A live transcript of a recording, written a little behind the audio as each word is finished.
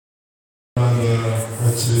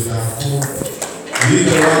Otchere Darko.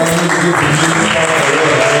 Leader one, good to meet you.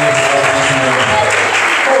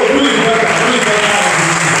 Oh, really better.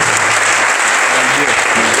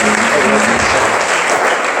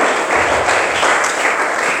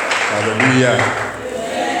 Hallelujah.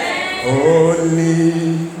 Holy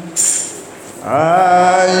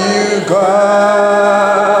are you, God,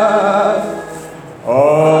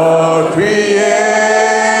 all creation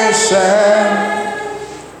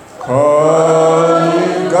call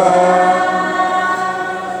you God.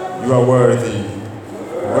 You are worthy.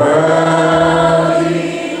 Worthy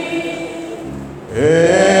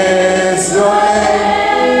is your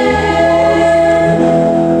name.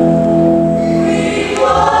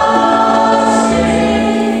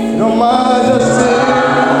 Your majesty.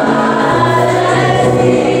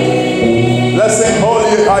 Let's sing,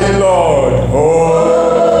 holy are you, Lord.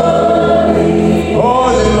 Holy,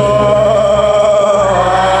 holy Lord.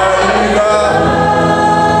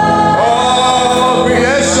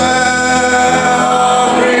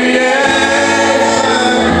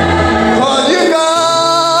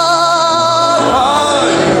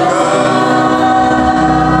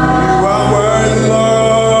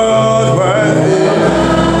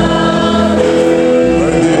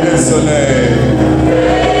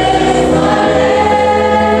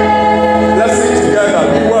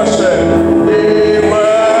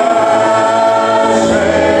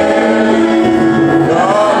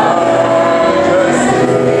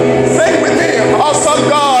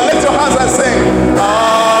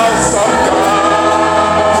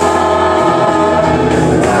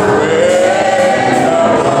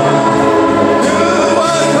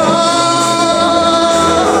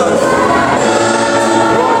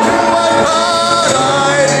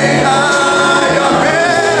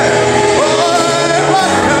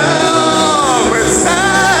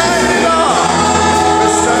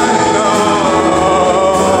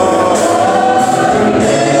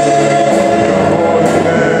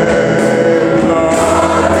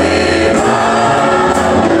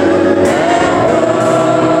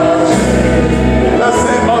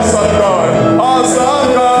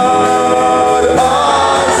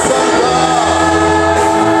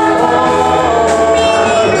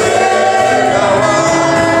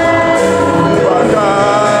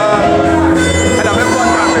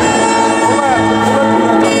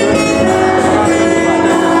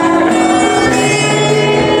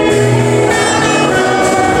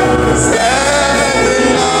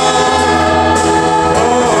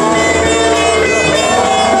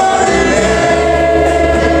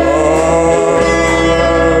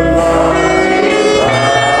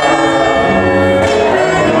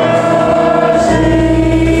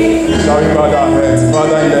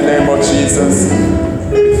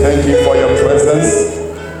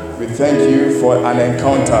 An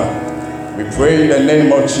encounter. We pray in the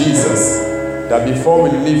name of Jesus that before we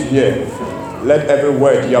leave here, let every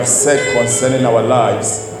word you have said concerning our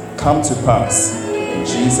lives come to pass. In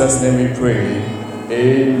Jesus' name we pray.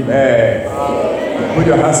 Amen. Put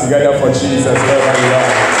your hands together for Jesus wherever you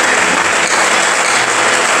are.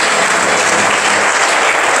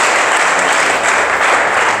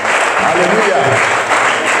 Hallelujah.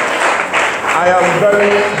 I am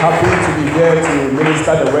very happy to be here to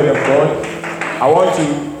minister the word of God. I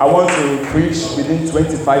want to preach within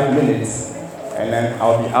 25 minutes, and then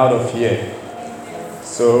I'll be out of here.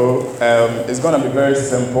 So it's going to be very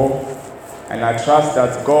simple, and I trust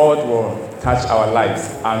that God will touch our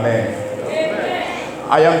lives. Amen. Amen.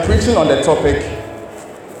 I am preaching on the topic,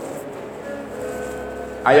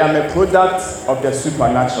 I am a product of the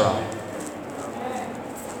supernatural.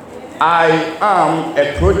 I am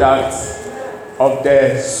a product of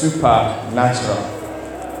the supernatural.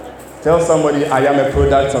 Tell somebody, I am a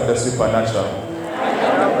product of the supernatural.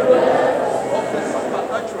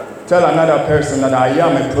 Tell another person that I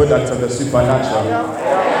am a product of the supernatural.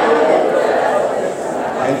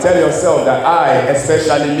 And tell yourself that I,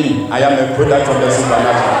 especially me, I am a product of the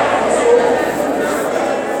supernatural.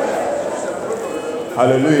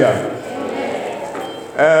 Hallelujah.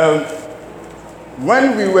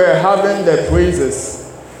 When we were having the praises,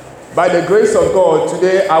 by the grace of God,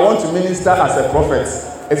 today I want to minister as a prophet.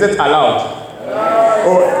 Is it allowed?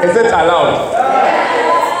 Oh, is it allowed?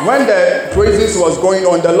 When the praises was going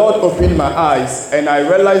on, the Lord opened my eyes and I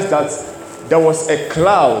realized that there was a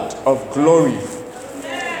cloud of glory.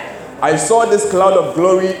 I saw this cloud of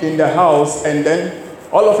glory in the house, and then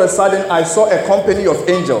all of a sudden I saw a company of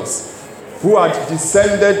angels who had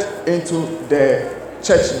descended into the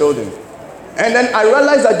church building. And then I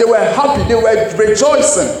realized that they were happy, they were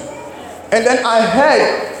rejoicing. And then I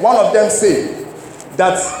heard one of them say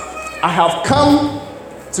that I have come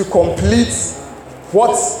to complete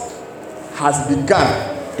what has begun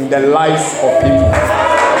in the lives of people.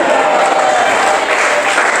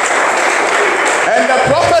 And the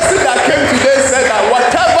prophecy that came today said that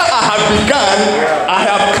whatever I have begun, I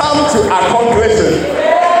have come to accomplish it.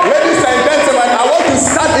 Ladies and gentlemen, I want to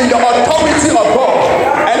stand in the authority of God,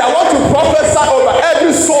 and I want to prophesy over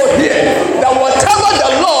every soul here that whatever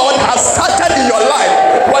the Lord has started in your life,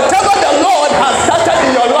 whatever the Lord has started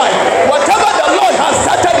in your life, whatever the Lord has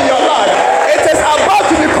started in your life, it is about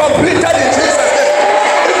to be completed in Jesus' name.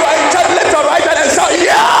 If you are in church, lift your right hand and shout,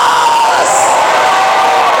 yes!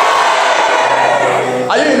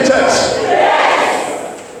 Are you in church?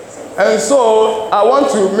 And so I want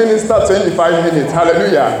to minister 25 minutes.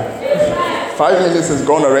 Hallelujah. 5 minutes is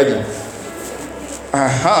gone already.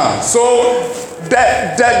 So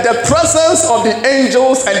the presence of the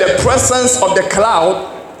angels and the presence of the cloud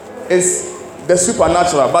is the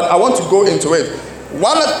supernatural. But I want to go into it.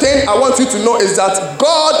 One thing I want you to know is that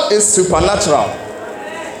God is supernatural.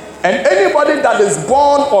 And anybody that is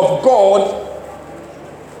born of God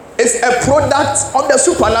is a product of the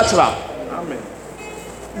supernatural. Amen.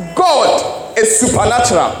 God is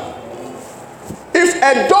supernatural. If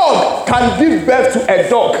a dog can give birth to a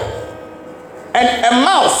dog, and a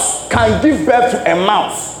mouse can give birth to a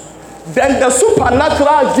mouse, then the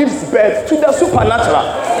supernatural gives birth to the supernatural.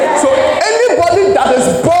 So anybody that is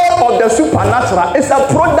born of the supernatural is a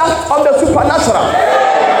product of the supernatural.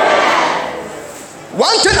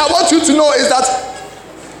 One thing I want you to know is that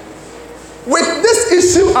with this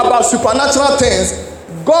issue about supernatural things,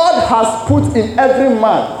 God has put in every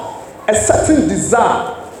man a certain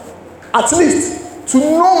desire, at least, to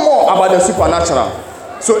know more about the supernatural.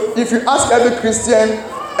 So if you ask every Christian,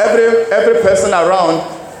 every person around,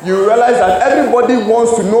 you realize that everybody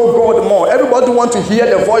wants to know God more. Everybody wants to hear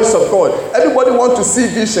the voice of God. Everybody wants to see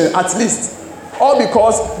vision, at least. All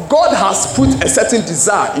because God has put a certain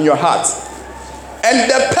desire in your heart. And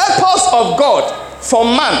the purpose of God for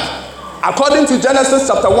man, according to Genesis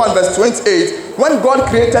chapter 1 verse 28, when God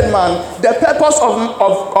created man, the purpose of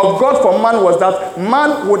God for man was that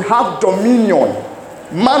man would have dominion.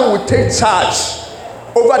 Man would take charge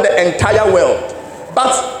over the entire world.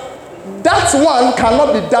 But that one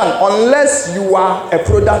cannot be done unless you are a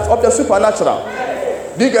product of the supernatural.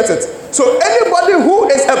 Do you get it? So anybody who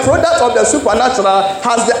is a product of the supernatural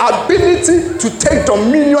has the ability to take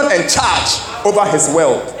dominion and charge over his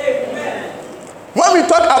world. When we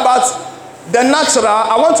talk about the natural,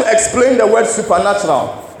 I want to explain the word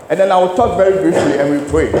supernatural, and then I will talk very briefly and we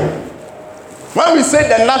pray. When we say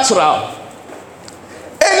the natural,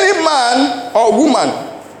 any man or woman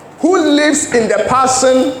who lives in the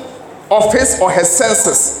passion of his or her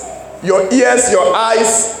senses, your ears, your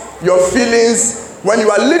eyes, your feelings, when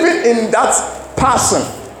you are living in that passion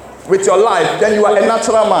with your life, then you are a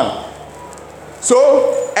natural man.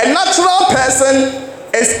 So a natural person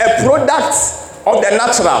is a product of the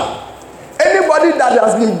natural. Anybody that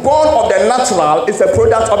has been born of the natural is a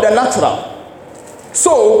product of the natural.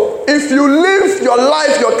 So, if you live your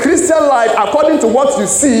life, your Christian life, according to what you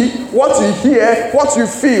see, what you hear, what you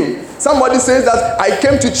feel. Somebody says that I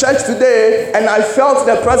came to church today and I felt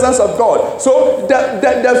the presence of God. So,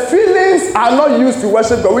 the feelings are not used to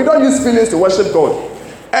worship God. We don't use feelings to worship God.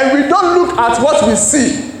 And we don't look at what we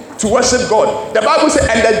see to worship God. The Bible says,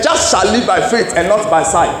 and the just shall live by faith and not by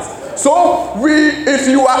sight. So, if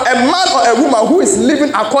you are a man or a woman who is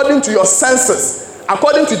living according to your senses,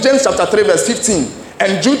 according to James chapter 3 verse 15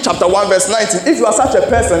 and Jude chapter 1 verse 19, if you are such a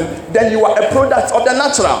person, then you are a product of the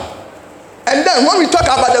natural. And then when we talk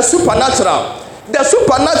about the supernatural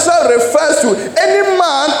refers to any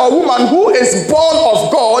man or woman who is born of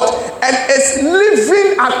God and is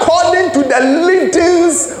living according to the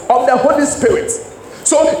leadings of the Holy Spirit.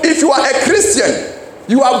 So if you are a Christian,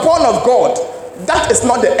 you are born of God. That is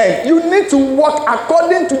not the end. You need to walk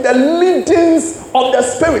according to the leadings of the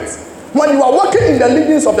Spirit. When you are walking in the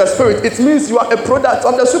leadings of the Spirit, it means you are a product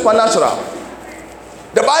of the supernatural.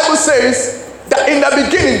 The Bible says that in the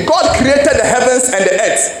beginning, God created the heavens and the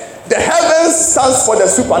earth. The heavens stands for the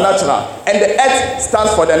supernatural, and the earth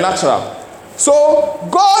stands for the natural. So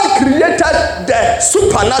God created the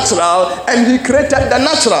supernatural, and He created the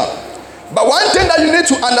natural. But one thing that you need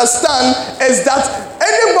to understand is that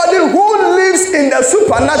anybody who lives in the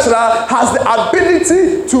supernatural has the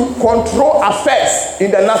ability to control affairs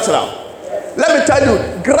in the natural. Let me tell you,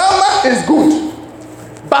 grammar is good,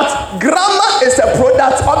 but grammar is a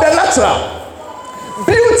product of the natural.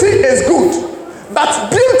 Beauty is good,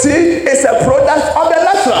 but beauty is a product of the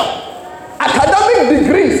natural. Academic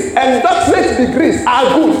degrees and doctorate degrees are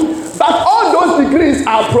good, But all those degrees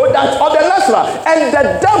are products of the natural. And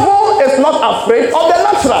the devil is not afraid of the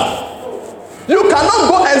natural. You cannot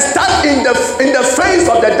go and stand in the face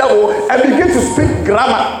of the devil and begin to speak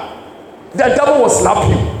grammar. The devil will slap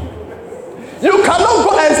you. You cannot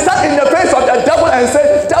go and stand in the face of the devil and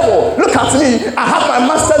say, devil, look at me. I have my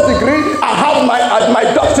master's degree. I have my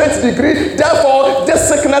doctorate degree. Therefore, this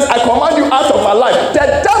sickness, I command you out of my life.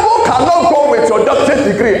 The devil cannot go with your doctorate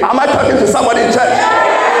degree. Am I talking to somebody in church?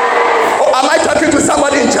 Or am I talking to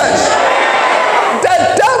somebody in church? The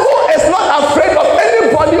devil is not afraid of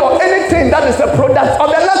anybody or anything that is a product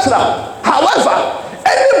of the natural. However,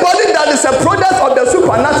 anybody that is a product of the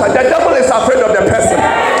supernatural, the devil is afraid of the person.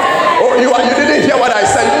 Oh, you didn't hear what I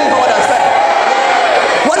said. You didn't hear what I said.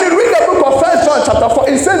 When you read the book of 1 John chapter 4,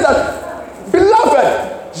 it says that, beloved,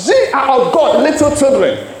 ye are of God, little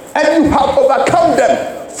children, and you have overcome them.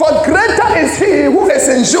 For greater is he who is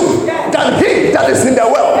in you than he that is in the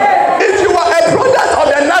world. If you are a product of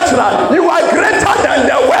the natural, you are greater than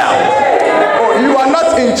the world. Oh, you are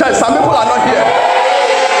not in church. Some people are not here.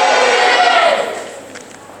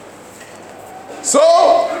 So,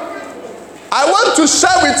 I want to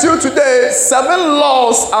share with you today 7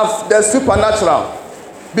 laws of the supernatural.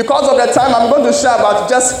 Because of the time, I'm going to share about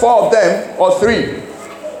just 4 of them or 3.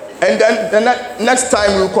 And then the next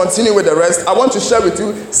time we'll continue with the rest. I want to share with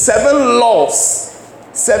you 7 laws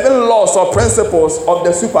or principles of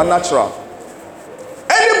the supernatural.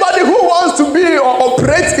 Anybody who wants to be or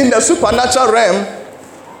operate in the supernatural realm,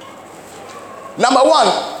 number 1,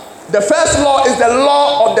 the first law is the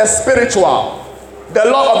law of the spiritual. The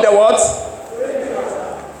law of the what?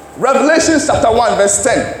 Revelation chapter 1 verse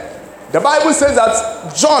 10. The Bible says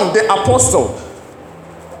that John the apostle,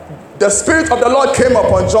 the Spirit of the Lord came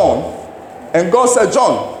upon John, and God said,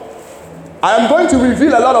 John, I am going to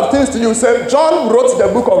reveal a lot of things to you. So John wrote the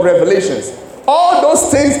book of Revelations. All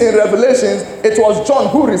those things in Revelations, it was John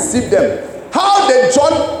who received them. How did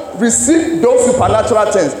John receive those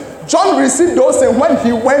supernatural things? John received those things when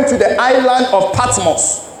he went to the island of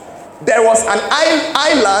Patmos. There was an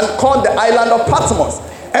island called the island of Patmos.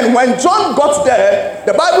 And when John got there,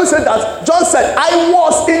 the Bible said that John said, I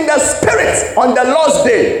was in the spirit on the Lord's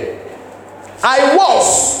day. I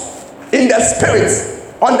was in the spirit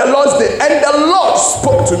on the Lord's day, and the Lord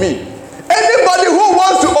spoke to me. Anybody who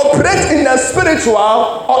wants to operate in the spiritual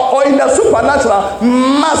or in the supernatural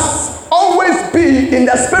must always be in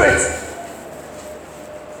the spirit.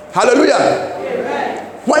 Hallelujah. Amen.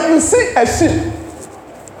 When you see a sheep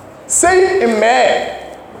saying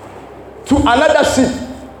amen to another sheep,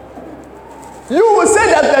 you will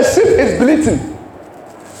say that the sheep is bleating,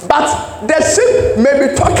 but the sheep may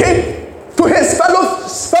be talking to his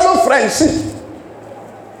fellow friend sheep.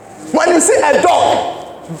 When you see a dog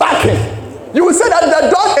barking, you will say that the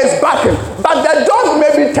dog is barking, but the dog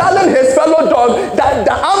may be telling his fellow dog that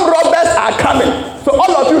the armed robbers are coming. So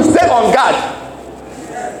all of you stay on guard.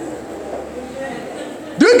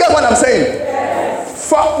 Do you get what I'm saying? Yes.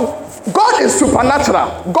 For God is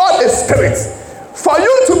supernatural. God is spirit. For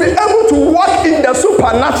you to be able to walk in the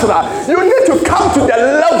supernatural, you need to come to the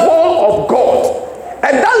level of God.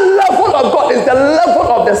 And that level of God is the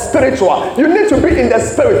level of the spiritual. You need to be in the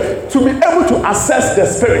spirit to be able to access the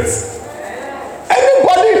spirit.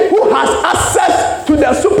 Anybody who has access to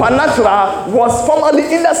the supernatural was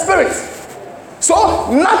formerly in the spirit. So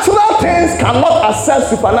natural things cannot access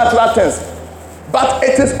supernatural things. But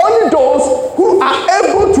it is only those who are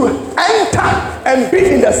able to enter and be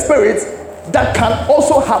in the spirit that can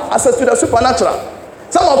also have access to the supernatural.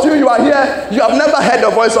 Some of you are here, you have never heard the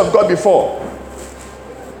voice of God before.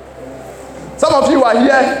 Some of you are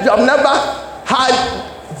here, you have never had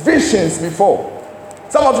visions before.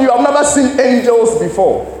 Some of you have never seen angels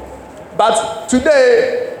before. But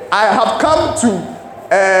today, I have come to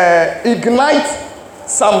ignite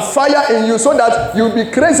some fire in you so that you'll be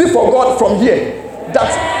crazy for God from here.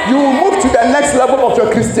 That you will move to the next level of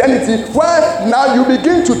your Christianity where now you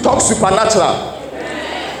begin to talk supernatural.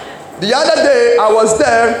 The other day, I was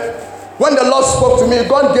there. When the Lord spoke to me,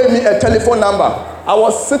 God gave me a telephone number. I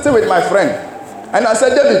was sitting with my friend. And I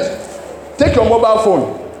said, David, take your mobile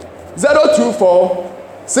phone.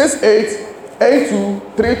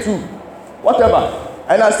 024-688232. Whatever.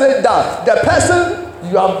 And I said that the person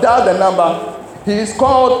you have dialed the number, he is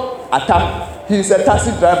called Atta. He is a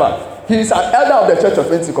taxi driver. He is an elder of the Church of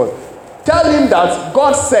Pentecost. Tell him that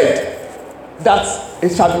God said that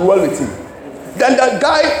it shall be well with him. Then the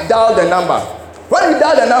guy dialed the number. When he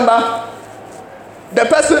dialed the number, the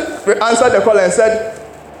person answered the call and said,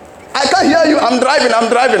 I can't hear you, I'm driving.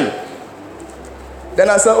 Then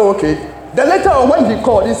I said, oh, okay. Then later on when he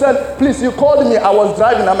called, he said, please, you called me. I was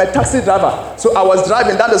driving. I'm a taxi driver. So I was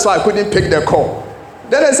driving. That is why I couldn't pick the call.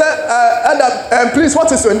 Then I said, please,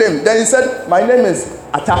 what is your name? Then he said, my name is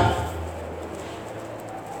Atta.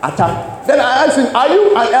 Then I asked him, are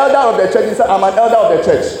you an elder of the church? He said, I'm an elder of the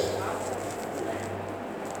church.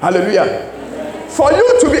 Hallelujah. For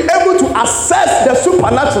you to be able to access the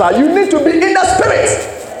supernatural, you need to be in the spirit.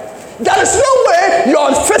 There is no way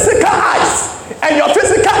your physical eyes and your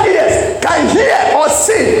physical ears can hear or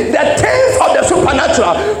see the things of the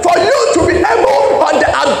supernatural. For you to be able, or the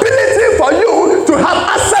ability for you to have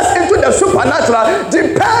access into the supernatural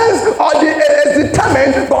depends or is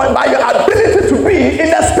determined by your ability to be in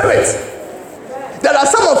the spirit. There are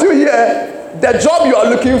some of you here, the job you are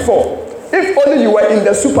looking for, if only you were in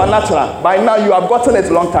the supernatural, by now you have gotten it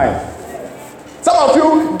a long time. Some of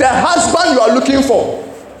you, the husband you are looking for,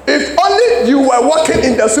 if only you were working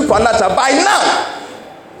in the supernatural, by now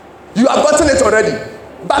you have gotten it already.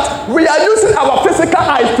 But we are using our physical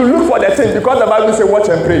eyes to look for the thing because the Bible says watch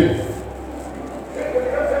and pray.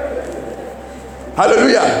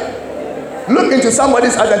 Hallelujah. Look into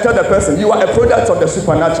somebody's eyes and tell the person, you are a product of the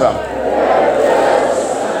supernatural.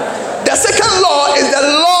 The second law is the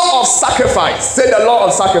law of sacrifice. Say the law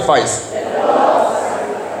of sacrifice.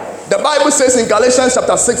 The Bible says in Galatians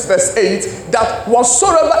chapter 6 verse 8 that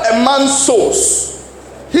whatsoever a man sows,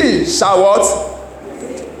 he shall what?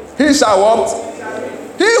 He shall what?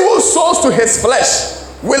 He who sows to his flesh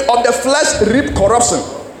will of the flesh reap corruption,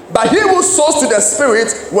 but he who sows to the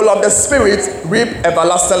spirit will of the spirit reap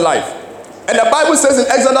everlasting life. And the Bible says in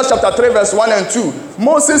Exodus chapter 3 verse 1 and 2,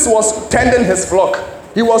 Moses was tending his flock.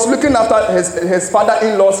 He was looking after his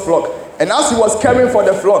father-in-law's flock. And as he was caring for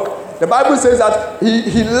the flock, the Bible says that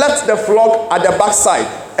he left the flock at the backside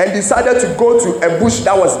and decided to go to a bush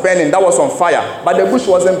that was burning, that was on fire. But the bush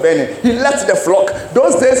wasn't burning. He left the flock.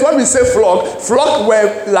 Those days, when we say flock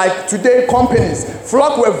were like today companies.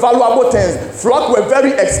 Flock were valuable things. Flock were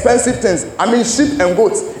very expensive things. I mean, sheep and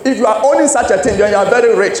goats. If you are owning such a thing, then you are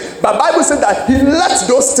very rich. But Bible says that he left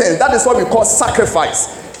those things. That is what we call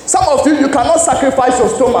sacrifice. Some of you cannot sacrifice your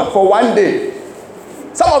stomach for one day.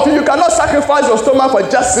 Some of you cannot sacrifice your stomach for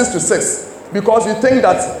just 6 to 6 because you think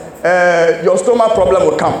that your stomach problem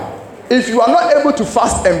will come. If you are not able to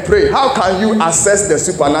fast and pray, how can you access the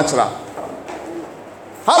supernatural?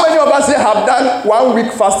 How many of us here have done 1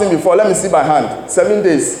 week fasting before? Let me see by hand. 7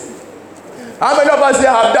 days. How many of us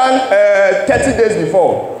here have done 30 days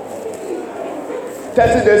before?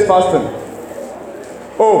 30 days fasting.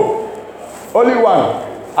 Oh, only one.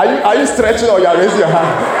 Are you stretching or you are raising your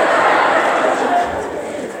hand?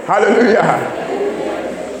 Hallelujah.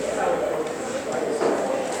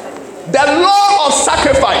 The law of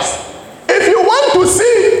sacrifice. If you want to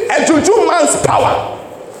see a juju man's power,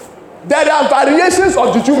 there are variations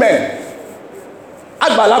of juju men.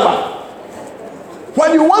 Agbalagba.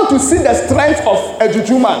 When you want to see the strength of a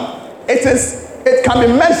juju man, it can be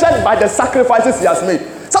measured by the sacrifices he has made.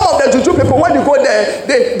 Some of the juju people, when you go there,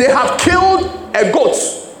 they have killed a goat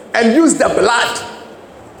and used the blood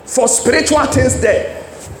for spiritual things there.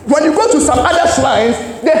 When you go to some other shrines,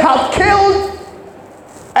 they have killed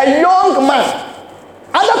a young man.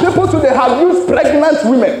 Other people too, they have used pregnant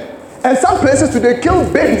women. And some places too, they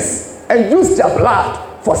kill babies and use their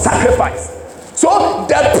blood for sacrifice. So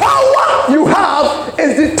the power you have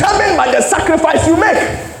is determined by the sacrifice you make.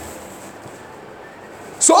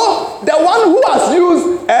 So the one who has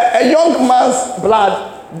used a young man's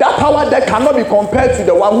blood, that power there cannot be compared to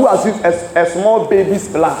the one who has used a small baby's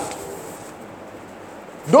blood.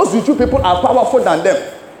 Those Juju people are powerful than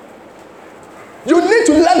them. You need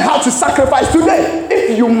to learn how to sacrifice today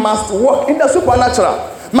if you must walk in the supernatural.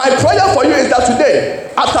 My prayer for you is that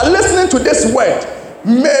today, after listening to this word,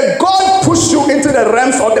 may God push you into the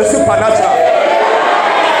realms of the supernatural.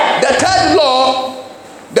 The third law,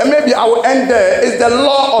 then maybe I will end there, is the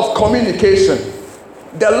law of communication.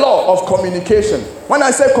 The law of communication. When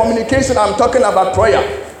I say communication, I'm talking about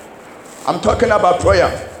prayer. I'm talking about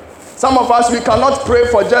prayer. Some of us, we cannot pray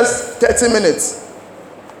for just 30 minutes.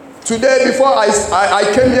 Today, before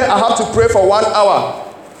I came here, I have to pray for 1 hour.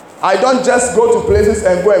 I don't just go to places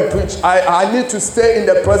and go and preach. I need to stay in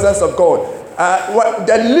the presence of God.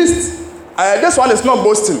 The least, this one is not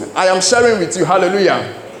boasting. I am sharing with you.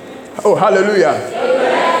 Hallelujah. Oh, hallelujah.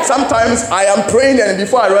 Amen. Sometimes I am praying and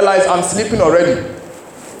before I realize I'm sleeping already.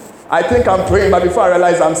 I think I'm praying, but before I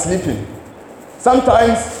realize I'm sleeping.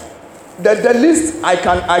 Sometimes the least I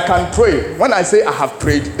can pray. When I say I have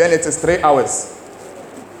prayed, then it is 3 hours.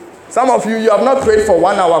 Some of you have not prayed for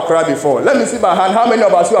 1 hour prayer before. Let me see by hand. How many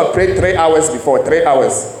of us who have prayed 3 hours before? 3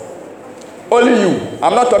 hours. Only you.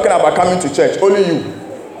 I'm not talking about coming to church. Only you.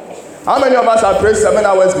 How many of us have prayed 7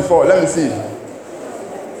 hours before? Let me see.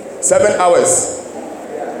 7 hours.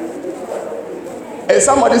 Is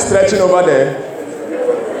somebody stretching over there?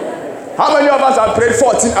 How many of us have prayed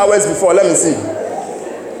 14 hours before? Let me see.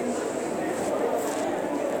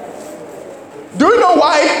 Do you know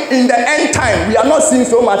why in the end time we are not seeing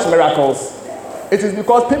so much miracles? It is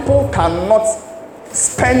because people cannot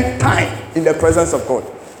spend time in the presence of God.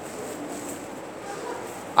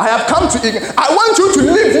 I have come to I want you to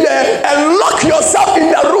live here and lock yourself in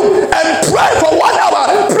the room and pray for 1 hour,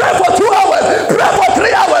 pray for 2 hours, pray for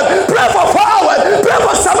 3 hours, pray for 4 hours, pray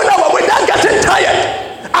for 7 hours without getting tired.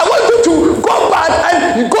 I want you to go back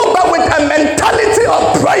with a mentality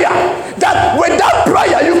of prayer. That without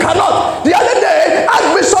prayer you cannot. The other day,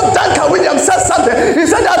 Archbishop Darko said something. He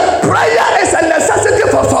said that prayer is a necessity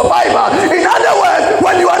for survival. In other words,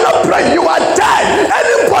 when you are not praying, you are dead.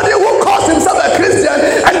 Anybody who calls himself a Christian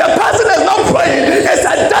and the person is not praying is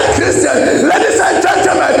a dead Christian. Ladies and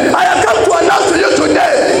gentlemen, I have come to announce to you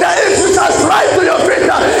today that if you shall rise to your feet,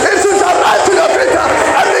 and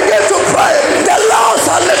begin to pray, the Lord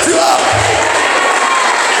shall lift you up.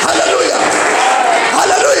 Hallelujah.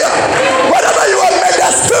 Hallelujah. Whatever you want, may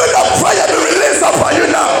the spirit of prayer be released upon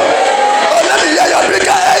you now. Oh, let me hear your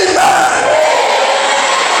bigger amen.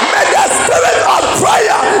 May the spirit of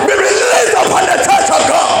prayer be released upon the church of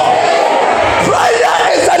God. Prayer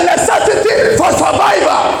is a necessity for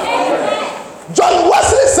survival. John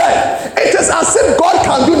Wesley said, it is as if God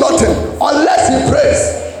can do nothing unless he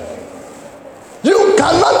prays. You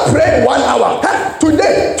cannot pray 1 hour.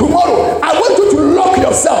 Today, tomorrow, I want you to lock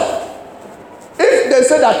yourself. If they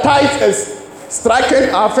say that tithe is striking,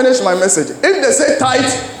 I'll finish my message. If they say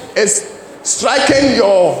tithe is striking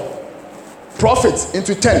your profit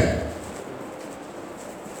into 10,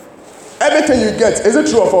 everything you get, is it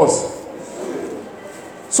true of us?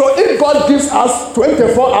 So if God gives us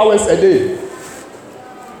 24 hours a day,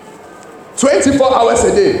 24 hours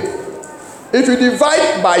a day, if you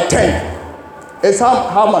divide by 10, it's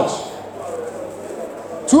how much?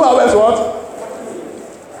 2 hours what?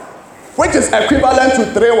 Which is equivalent to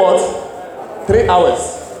 3 what? 3 hours.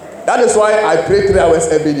 That is why I pray 3 hours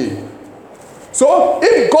every day. So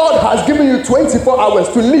if God has given you 24 hours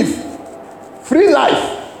to live free life,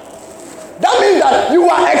 that means that you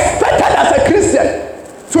are expected as a Christian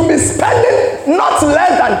to be spending not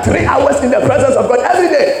less than 3 hours in the presence of God every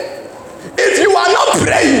day. If you are not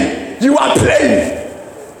praying, you are playing.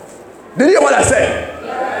 Did you hear what I said?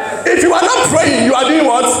 Yes. If you are not praying, you are doing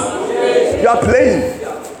what? Yes. You are playing.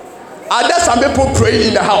 Are there some people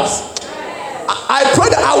praying in the house? I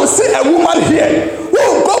pray that I will see a woman here who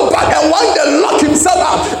will go back and one day lock himself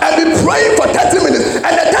up and be praying for 30 minutes.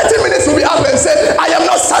 And the 30 minutes will be up and say, I am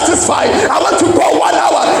not satisfied. I want to go 1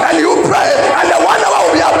 hour. And you pray. And the 1 hour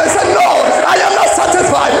will be up and say, no, I am not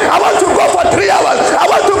satisfied. I want to go for 3 hours. I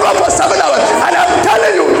want to go for 7 hours. And I'm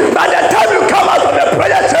telling you, by the time you come out of the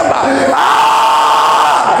prayer chamber,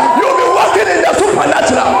 you'll be walking in the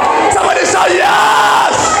supernatural. Somebody shout,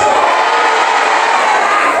 yes!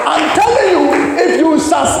 I'm telling you, if you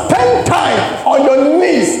shall spend time on your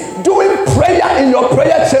knees doing prayer in your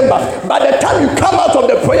prayer chamber, by the time you come out of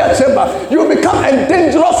the prayer chamber, you become a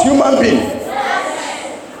dangerous human being.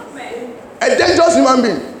 A dangerous human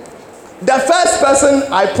being. The first person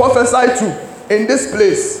I prophesied to in this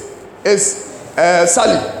place is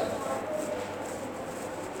Sally.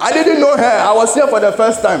 I didn't know her. I was here for the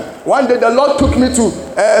first time. One day the Lord took me to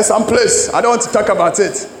some place. I don't want to talk about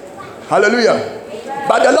it. Hallelujah.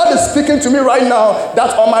 But the Lord is speaking to me right now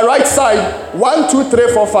that on my right side, 1, 2,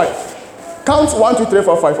 3, 4, 5. Count 1, 2, 3,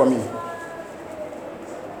 4, 5 for me.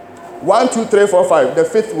 1, 2, 3, 4, 5. The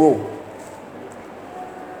 5th row.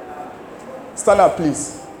 Stand up,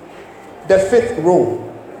 please. The 5th row.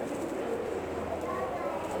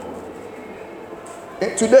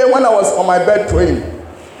 Today, when I was on my bed praying,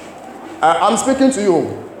 I'm speaking to you.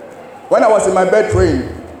 When I was in my bed praying,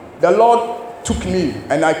 the Lord took me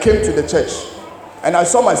and I came to the church. And I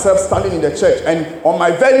saw myself standing in the church. And on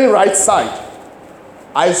my very right side,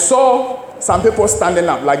 I saw some people standing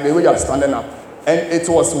up, like the way you are standing up. And it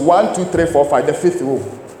was 1, 2, 3, 4, 5, the 5th row.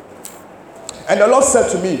 And the Lord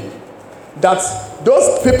said to me that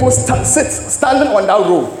those people standing on that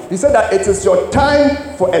row, he said that it is your time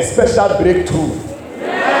for a special breakthrough.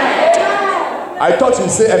 I thought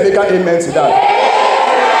you'd say a bigger amen to that.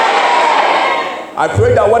 I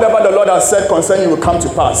pray that whatever the Lord has said concerning you will come to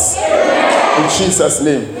pass. In Jesus'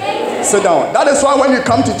 name. Sit down. That is why when you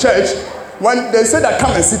come to church, when they say that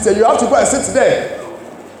come and sit there, you have to go and sit there.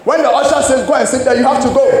 When the usher says go and sit there, you have to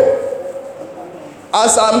go.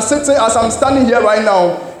 As I'm standing here right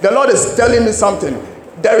now, the Lord is telling me something.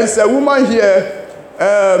 There is a woman here,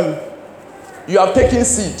 you have taken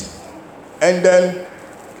seed, and then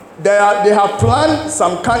they have planned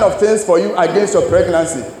some kind of things for you against your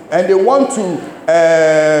pregnancy, and they want to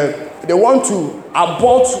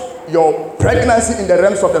abort your pregnancy in the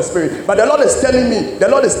realms of the spirit. But the Lord is telling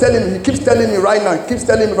me, he keeps telling me right now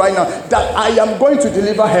that I am going to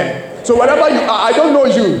deliver her. So wherever you are, I don't know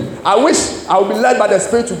you. I wish I would be led by the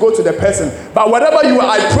Spirit to go to the person. But wherever you are,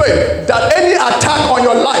 I pray that any attack on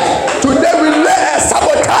your life, today we lay a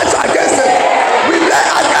sabotage against it. We lay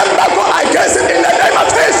an embargo against it in the name of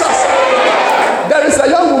Jesus. There is a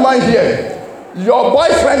young woman here. Your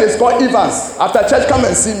boyfriend is called Evans. After church, come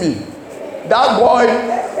and see me. That boy,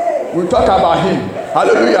 we'll talk about him.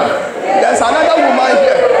 Hallelujah. There's another woman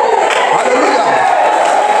here. Hallelujah.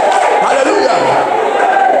 Hallelujah.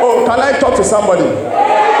 Oh, can I talk to somebody?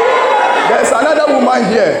 There's another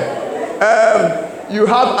woman here. You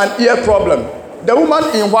have an ear problem. The woman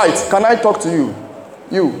in white, can I talk to you?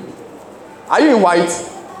 You. Are you in white?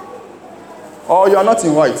 Or you are not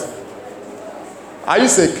in white? Are you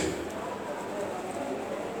sick?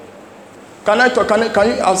 Can I talk? Can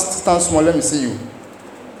you stand small? Let me see you.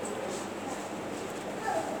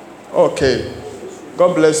 Okay.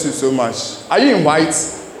 God bless you so much. Are you in white?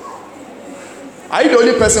 Are you the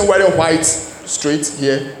only person wearing white straight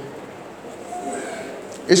here?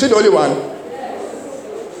 Is she the only one?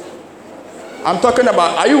 I'm talking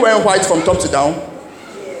about, are you wearing white from top to down?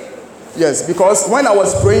 Yes, because when I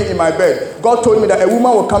was praying in my bed, God told me that a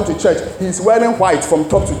woman will come to church. He's wearing white from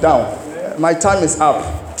top to down. My time is up.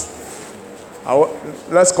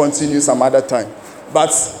 Let's continue some other time.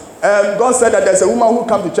 But God said that there's a woman who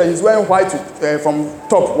comes to church. He's wearing white from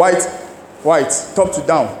top, white, top to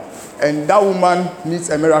down. And that woman needs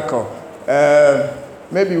a miracle.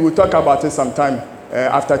 Maybe we'll talk about it sometime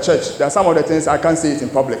after church. There are some of the things I can't say it in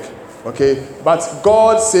public. Okay? But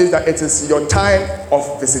God says that it is your time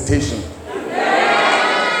of visitation.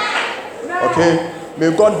 Okay?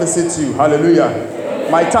 May God visit you. Hallelujah.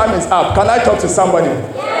 My time is up. Can I talk to somebody?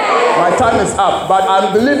 My time is up. But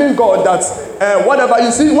I'm believing God that whatever, you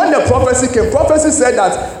see, when the prophecy came, prophecy said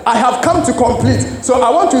that I have come to complete. So I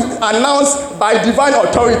want to announce by divine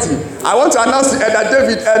authority. I want to announce to Elder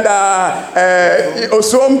David, Elder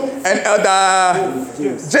Osom, and Elder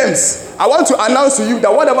James. I want to announce to you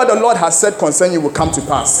that whatever the Lord has said concerning you will come to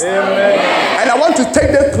pass. Amen. And I want to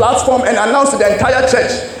take this platform and announce to the entire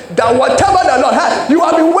church that whatever the Lord has, you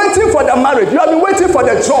have been waiting for the marriage, you have been waiting for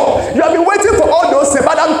the job, you have been waiting for all those things.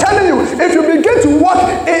 But I'm telling you, if you begin to walk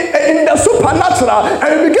in the supernatural and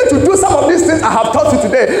you begin to do some of these things I have taught you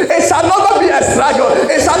today, it shall never be a struggle,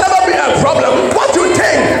 it shall never be a problem. What you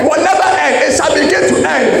think will never end, it shall begin to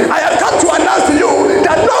end. I have come to announce to you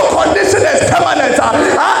that no condition is permanent.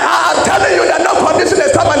 I'm telling you that no condition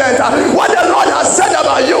is permanent. What the Lord has said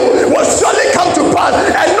about you will surely come to pass,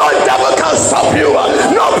 and no devil can stop you.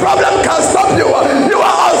 No problem can stop you. You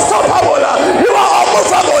are unstoppable. You are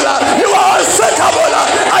unmovable. You are unshakable.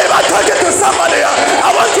 I am talking to somebody. I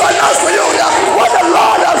want to announce to you that what the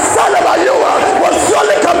Lord has said about you will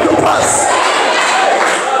surely come to pass.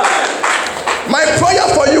 My prayer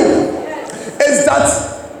for you is that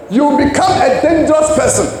you become a dangerous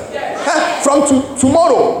person. From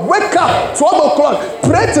tomorrow, wake up 12 o'clock,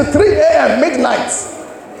 pray till 3 a.m. midnight.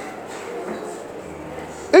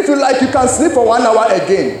 If you like, you can sleep for 1 hour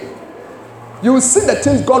again. You will see the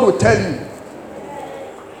things God will tell you.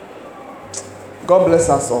 God bless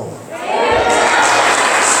us all. God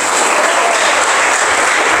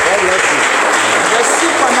bless you. The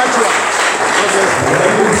supernatural. God bless you.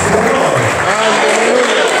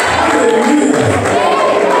 Hallelujah.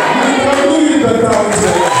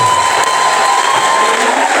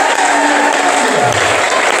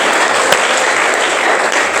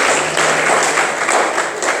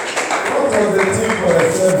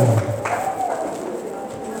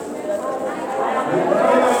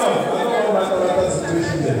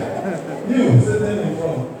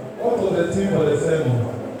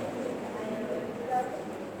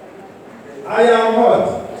 I am what?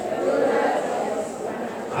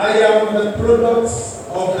 I am the product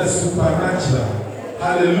of the supernatural.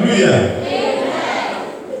 Hallelujah. Amen.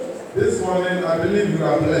 This morning, I believe you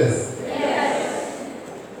are blessed.